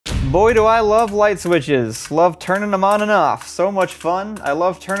Boy, do I love light switches. Love turning them on and off. So much fun. I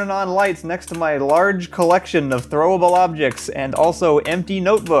love turning on lights next to my large collection of throwable objects and also empty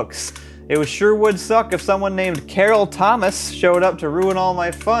notebooks. It sure would suck if someone named Carol Thomas showed up to ruin all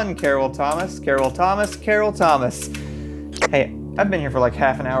my fun. Carol Thomas, Carol Thomas, Carol Thomas. Hey, I've been here for like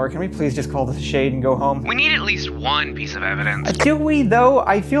half an hour. Can we please just call this a shade and go home? We need at least one piece of evidence. Do we, though?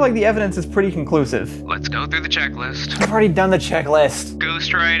 I feel like the evidence is pretty conclusive. Let's go through the checklist. I've already done the checklist.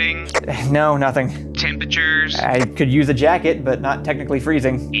 Ghostwriting. No, nothing. Temperatures. I could use a jacket, but not technically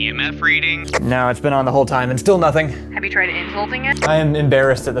freezing. EMF reading. No, it's been on the whole time and still nothing. Have you tried insulting it? I am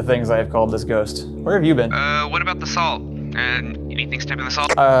embarrassed at the things I have called this ghost. Where have you been? What about the salt? Anything stepping the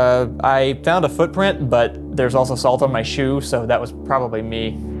salt? I found a footprint, but there's also salt on my shoe, so that was probably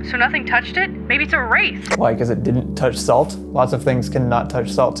me. So nothing touched it? Maybe it's a wraith. Why, because it didn't touch salt? Lots of things cannot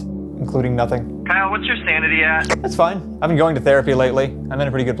touch salt, including nothing. Kyle, what's your sanity at? That's fine. I've been going to therapy lately. I'm in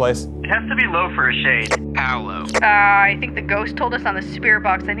a pretty good place. It has to be low for a shade. How low? I think the ghost told us on the spirit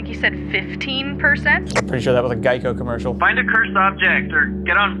box, I think he said 15%. I'm pretty sure that was a Geico commercial. Find a cursed object or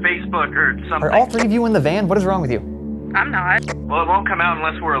get on Facebook or something. Are all three of you in the van? What is wrong with you? I'm not. Well, it won't come out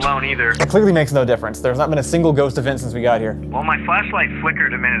unless we're alone either. It clearly makes no difference. There's not been a single ghost event since we got here. Well, my flashlight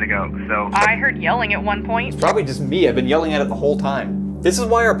flickered a minute ago, so... I heard yelling at one point. Probably just me. I've been yelling at it the whole time. This is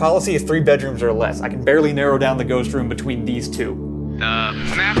why our policy is 3 bedrooms or less. I can barely narrow down the ghost room between these two. The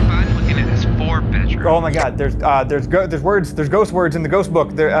map I'm looking at is 4 bedrooms. Oh my god, there's ghost words in the ghost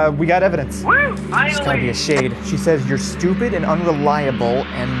book. We got evidence. Woo! It's gotta be a Finally! shade. She says you're stupid and unreliable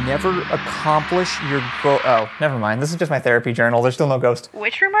and never accomplish your goal. Oh, never mind. This is just my therapy journal. There's still no ghost.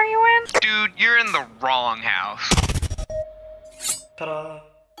 Which room are you in? Dude, you're in the wrong house. Ta-da!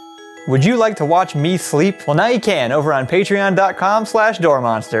 Would you like to watch me sleep? Well, now you can over on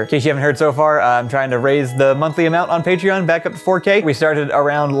patreon.com/doormonster. In case you haven't heard so far, I'm trying to raise the monthly amount on Patreon back up to 4K. We started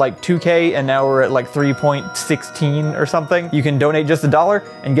around like 2K and now we're at like 3.16 or something. You can donate just $1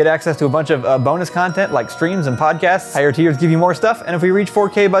 and get access to a bunch of bonus content like streams and podcasts. Higher tiers give you more stuff, and if we reach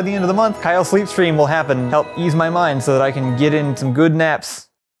 4K by the end of the month, Kyle's sleep stream will happen. Help ease my mind so that I can get in some good naps.